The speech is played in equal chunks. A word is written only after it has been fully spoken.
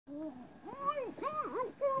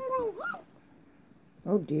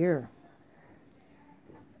Oh dear.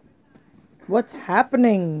 What's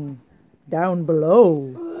happening down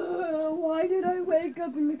below? Why did I wake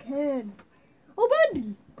up in the can? Oh,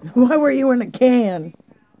 Bendy! Why were you in a can?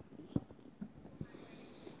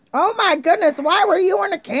 Oh my goodness, why were you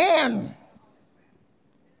in a can?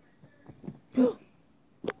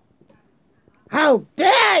 How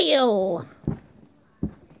dare you!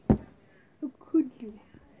 How could you?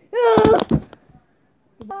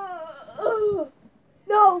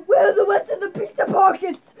 No! Where the went to the pizza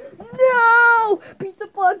pockets? No! Pizza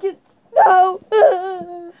pockets! No!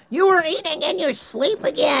 You were eating in your sleep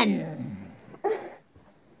again.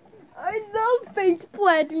 I love face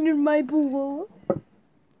planting in my pool.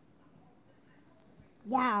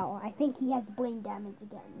 Yow, I think he has brain damage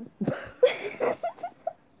again.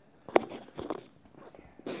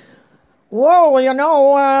 Whoa,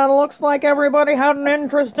 looks like everybody had an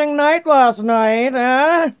interesting night last night,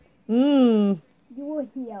 eh? You were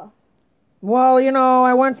here. Well,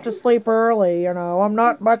 I went to sleep early, I'm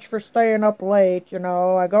not much for staying up late,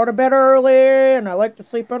 I go to bed early, and I like to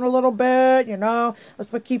sleep in a little bit,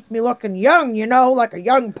 that's what keeps me looking young, like a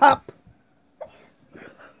young pup.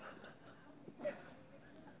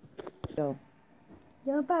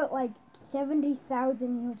 You're about like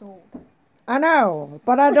 70,000 years old. I know,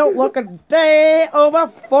 but I don't look a day over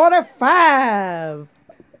 45.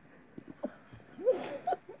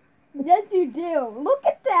 Yes, you do. Look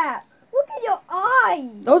at that. Look at your eyes.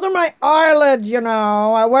 Those are my eyelids,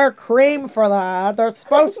 I wear cream for that. They're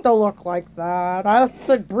supposed to look like that. That's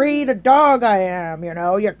the breed of dog I am,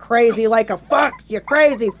 You're crazy like a fox. You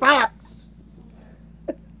crazy fox.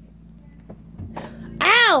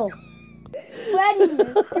 Ow! Buddy,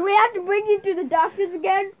 do we have to bring you to the doctors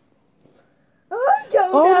again? I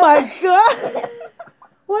don't know. Oh my god!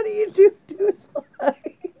 What do you do to his eyes?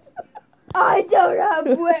 I don't have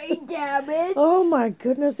brain damage. Oh my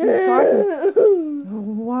goodness, he's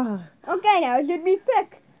talking. Wow. Okay, now it should be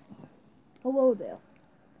fixed. Hello there.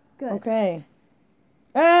 Good. Okay.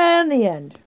 And the end.